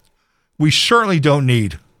job. We certainly don't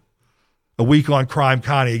need a weak on crime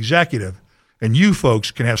county executive, and you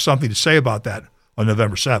folks can have something to say about that on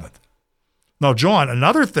November 7th. Now, John,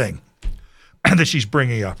 another thing that she's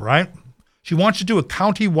bringing up, right? She wants to do a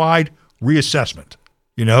county-wide reassessment,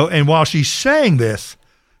 and while she's saying this,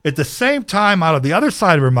 at the same time, out of the other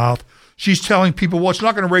side of her mouth, she's telling people, well, it's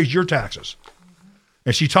not going to raise your taxes.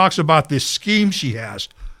 And she talks about this scheme she has,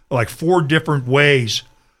 like 4 different ways,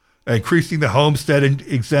 increasing the homestead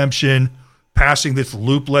exemption, passing this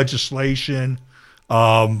loop legislation.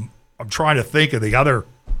 I'm trying to think of the other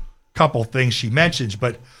couple things she mentions,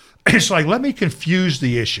 but it's like, let me confuse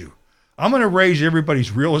the issue. I'm going to raise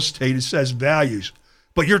everybody's real estate assessed values,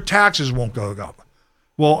 but your taxes won't go up.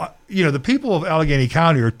 Well, the people of Allegheny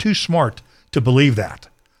County are too smart to believe that,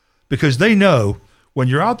 because they know when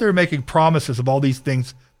you're out there making promises of all these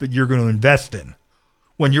things that you're going to invest in,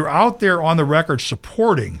 when you're out there on the record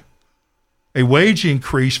supporting a wage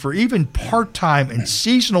increase for even part-time and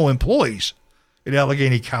seasonal employees in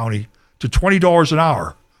Allegheny County to $20 an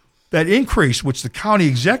hour, that increase, which the county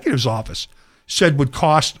executive's office said would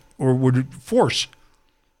cost or would force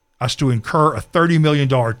us to incur a $30 million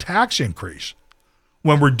tax increase,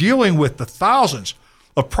 when we're dealing with the thousands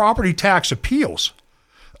of property tax appeals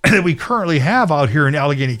that we currently have out here in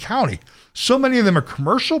Allegheny County. So many of them are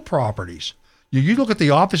commercial properties. You look at the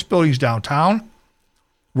office buildings downtown,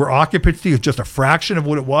 where occupancy is just a fraction of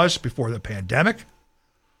what it was before the pandemic.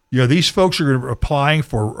 These folks are applying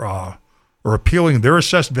for or appealing their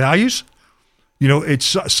assessed values.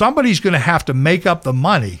 It's somebody's going to have to make up the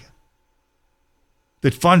money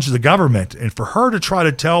that funds the government. And for her to try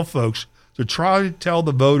to tell folks, to try to tell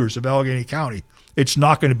the voters of Allegheny County, it's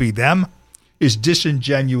not going to be them, is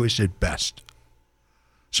disingenuous at best.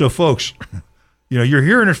 So, folks, you're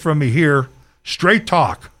hearing it from me here, straight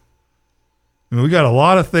talk. We got a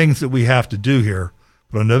lot of things that we have to do here,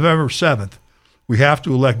 but on November 7th, we have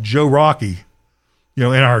to elect Joe Rockey, in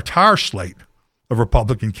our entire slate of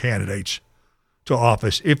Republican candidates to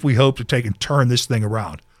office if we hope to take and turn this thing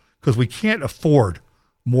around, because we can't afford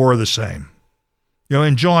more of the same.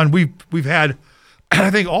 And John, we've had, I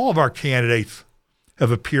think all of our candidates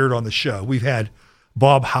have appeared on the show. We've had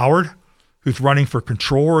Bob Howard, who's running for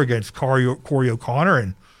controller against Corey O'Connor.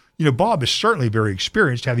 And, Bob is certainly very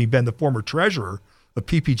experienced, having been the former treasurer of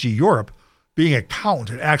PPG Europe, being an accountant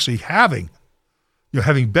and actually having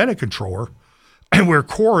been a controller, and where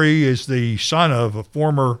Corey is the son of a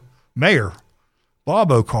former mayor,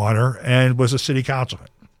 Bob O'Connor, and was a city councilman.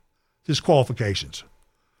 His qualifications.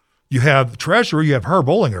 You have the treasurer, you have Herb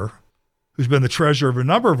Ollinger, who's been the treasurer of a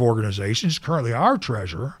number of organizations, currently our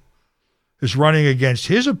treasurer, is running against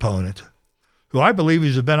his opponent, who I believe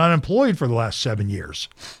has been unemployed for the last 7 years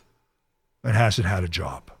and hasn't had a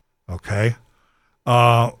job. Okay?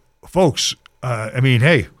 Folks,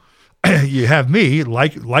 hey, you have me,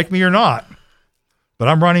 like me or not, but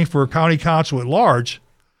I'm running for county council at large,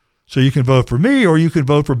 so you can vote for me or you can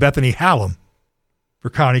vote for Bethany Hallam for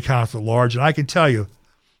county council at large. And I can tell you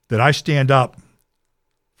that I stand up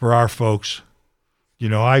for our folks.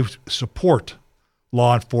 I support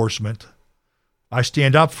law enforcement. I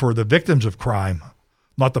stand up for the victims of crime,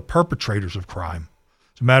 not the perpetrators of crime.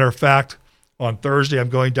 As a matter of fact, on Thursday, I'm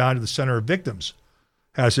going down to the Center of Victims,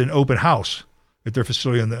 has an open house at their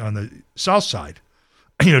facility on the south side,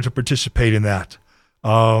 to participate in that.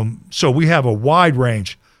 So we have a wide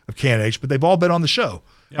range of candidates, but they've all been on the show.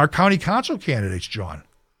 Yeah. Our county council candidates, John,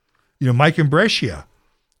 Mike Imbrescia,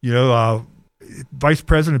 Vice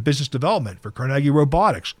President of Business Development for Carnegie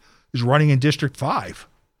Robotics, is running in District 5.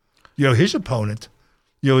 His opponent,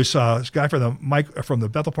 is this guy from the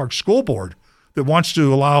Bethel Park School Board that wants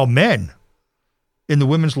to allow men in the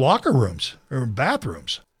women's locker rooms or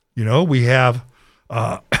bathrooms. We have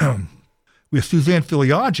Suzanne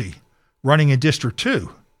Filiaggi running in District 2.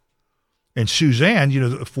 And Suzanne,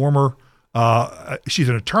 the former, she's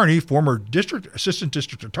an attorney, former assistant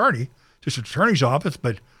district attorney's office,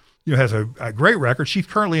 but, has a great record. She's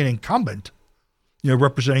currently an incumbent,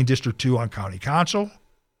 representing District 2 on county council.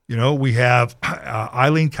 We have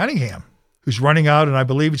Eileen Cunningham, who's running out, and I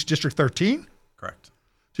believe it's District 13? Correct.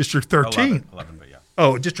 District 13. 11, but yeah.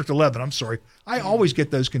 Oh, District 11, I'm sorry. I always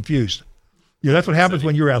get those confused. That's what happens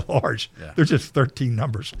when you're at large. Yeah. There's just 13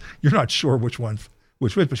 numbers. You're not sure which one's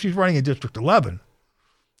which, but she's running in District 11,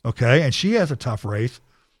 okay? And she has a tough race,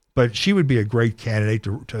 but she would be a great candidate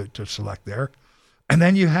to select there. And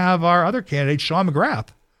then you have our other candidate, Sean McGrath,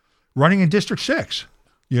 running in District 6.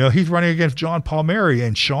 He's running against John Palmieri.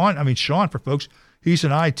 And Sean, for folks, he's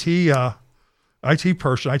an IT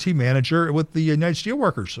person, IT manager with the United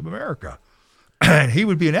Steelworkers of America. And he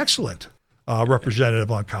would be an excellent representative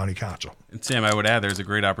on county council. And Sam, I would add there's a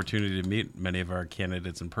great opportunity to meet many of our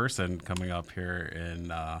candidates in person coming up here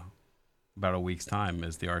in about a week's time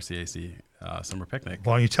is the RCAC summer picnic.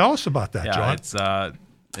 Why don't you tell us about that, John?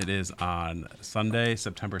 It is on Sunday,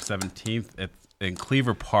 September 17th. It's in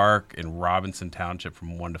Cleaver Park in Robinson Township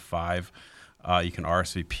from 1 to 5. You can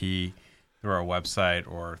RSVP through our website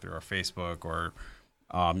or through our Facebook, or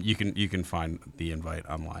you can find the invite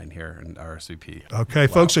online here and RSVP. Okay,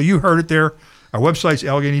 folks, so you heard it there. Our website's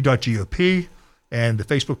allegheny.gop, and the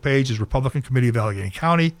Facebook page is Republican Committee of Allegheny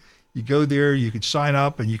County. You go there, you can sign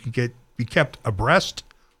up, and you can be kept abreast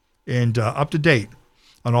and up to date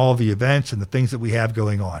on all the events and the things that we have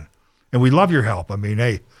going on. And we love your help. I mean,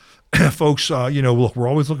 hey, folks, look, we're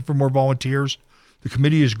always looking for more volunteers. The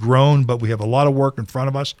committee has grown, but we have a lot of work in front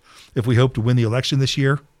of us if we hope to win the election this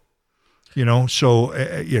year. So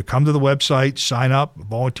come to the website, sign up,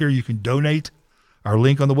 volunteer. You can donate. Our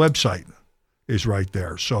link on the website is right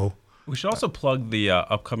there. So we should also plug the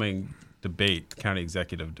upcoming county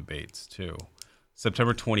executive debates too.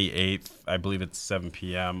 September 28th, I believe it's 7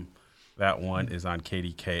 p.m. That one is on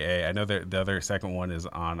KDKA. I know that the other second one is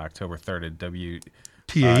on October 3rd at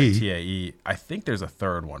TAE. I think there's a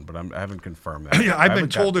third one, but I haven't confirmed that. Yeah, I've been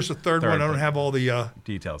told there's a third one. I don't have all the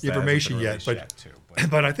details, information yet,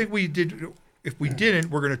 but I think we did. If we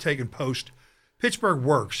didn't, we're going to take and post. Pittsburgh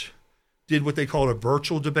Works did what they called a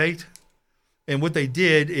virtual debate, and what they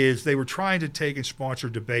did is they were trying to take and sponsor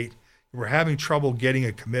a debate. They were having trouble getting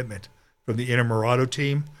a commitment from the Innamorato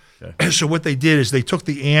team. Okay. So what they did is they took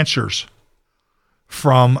the answers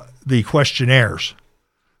from the questionnaires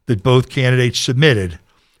that both candidates submitted,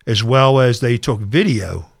 as well as they took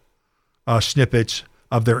video snippets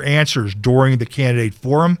of their answers during the candidate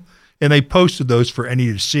forum, and they posted those for any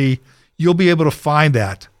to see. You'll be able to find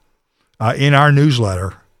that in our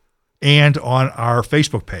newsletter and on our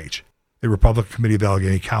Facebook page, the Republican Committee of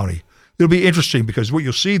Allegheny County. It'll be interesting because what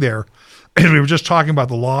you'll see there, we were just talking about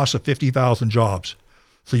the loss of 50,000 jobs.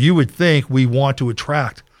 So you would think we want to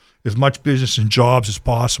attract as much business and jobs as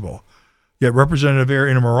possible. Yet Representative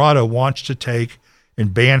Erin Autenreith wants to take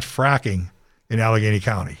and ban fracking in Allegheny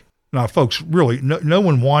County. Now, folks, really, no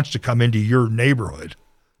one wants to come into your neighborhood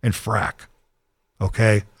and frack,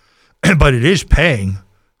 okay? But it is paying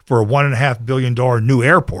for a $1.5 billion new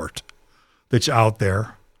airport that's out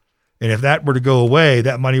there. And if that were to go away,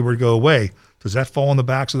 that money were to go away, does that fall on the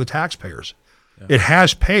backs of the taxpayers? Yeah. It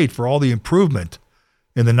has paid for all the improvement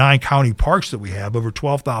in the 9 county parks that we have, over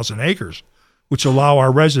 12,000 acres, which allow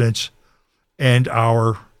our residents and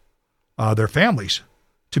their families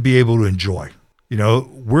to be able to enjoy.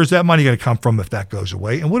 Where's that money going to come from if that goes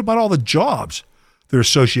away? And what about all the jobs that are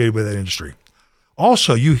associated with that industry?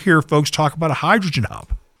 Also, you hear folks talk about a hydrogen hub,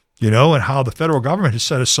 and how the federal government has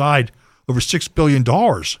set aside over $6 billion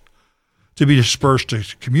to be dispersed to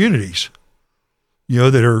communities,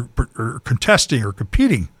 that are contesting or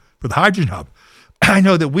competing for the hydrogen hub. I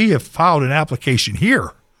know that we have filed an application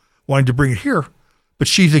here, wanting to bring it here, but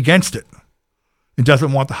she's against it and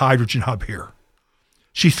doesn't want the hydrogen hub here.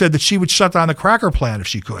 She said that she would shut down the cracker plant if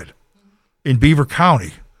she could in Beaver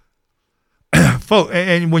County.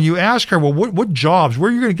 And when you ask her, well, what jobs,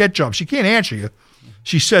 where are you going to get jobs? She can't answer you.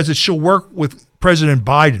 She says that she'll work with President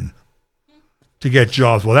Biden to get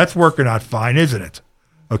jobs. Well, that's working out fine, isn't it?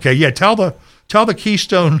 Okay, yeah, tell the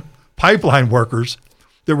Keystone Pipeline workers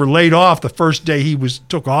that were laid off the first day he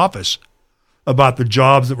took office about the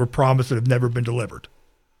jobs that were promised that have never been delivered.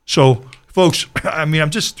 So, folks,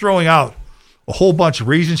 I'm just throwing out a whole bunch of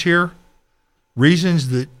reasons here, reasons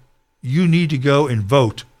that you need to go and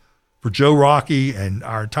vote for Joe Rockey and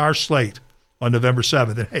our entire slate on November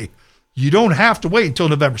 7th. And, hey, you don't have to wait until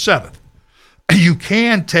November 7th. You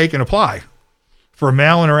can take and apply for a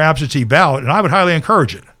mail-in or absentee ballot, and I would highly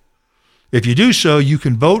encourage it. If you do so, you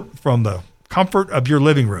can vote from the comfort of your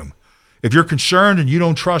living room. If you're concerned and you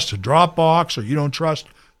don't trust a drop box or you don't trust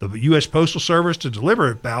the U.S. Postal Service to deliver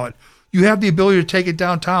a ballot, you have the ability to take it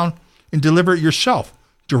downtown and deliver it yourself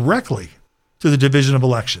directly to the Division of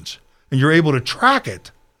Elections. And you're able to track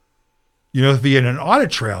it, via an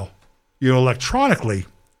audit trail, electronically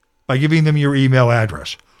by giving them your email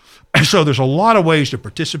address. And so there's a lot of ways to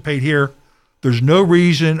participate here. There's no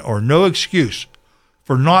reason or no excuse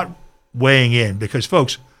for not weighing in because,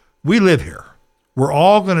 folks, we live here. We're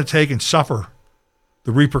all going to take and suffer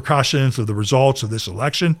the repercussions of the results of this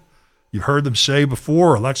election. You've heard them say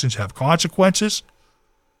before, elections have consequences.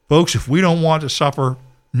 Folks, if we don't want to suffer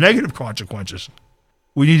negative consequences,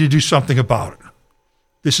 we need to do something about it.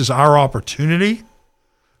 This is our opportunity.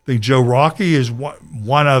 I think Joe Rocky is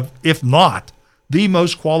one of, if not, the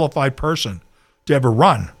most qualified person to ever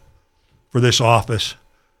run for this office.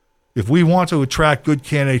 If we want to attract good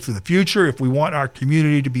candidates for the future, if we want our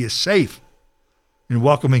community to be a safe and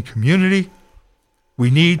welcoming community, we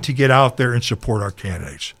need to get out there and support our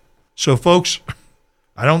candidates. So, folks,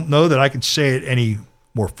 I don't know that I can say it any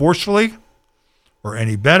more forcefully or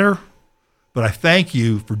any better, but I thank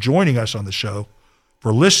you for joining us on the show,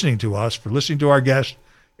 for listening to us, for listening to our guest,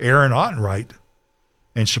 Erin Autenreith,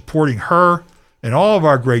 and supporting her and all of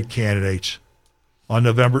our great candidates on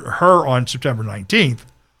September 19th,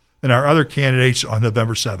 and our other candidates on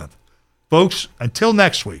November 7th. Folks, until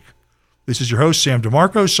next week, this is your host, Sam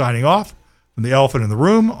DeMarco, signing off from the Elephant in the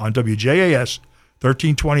Room on WJAS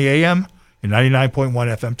 1320 AM and 99.1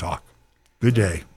 FM Talk. Good day.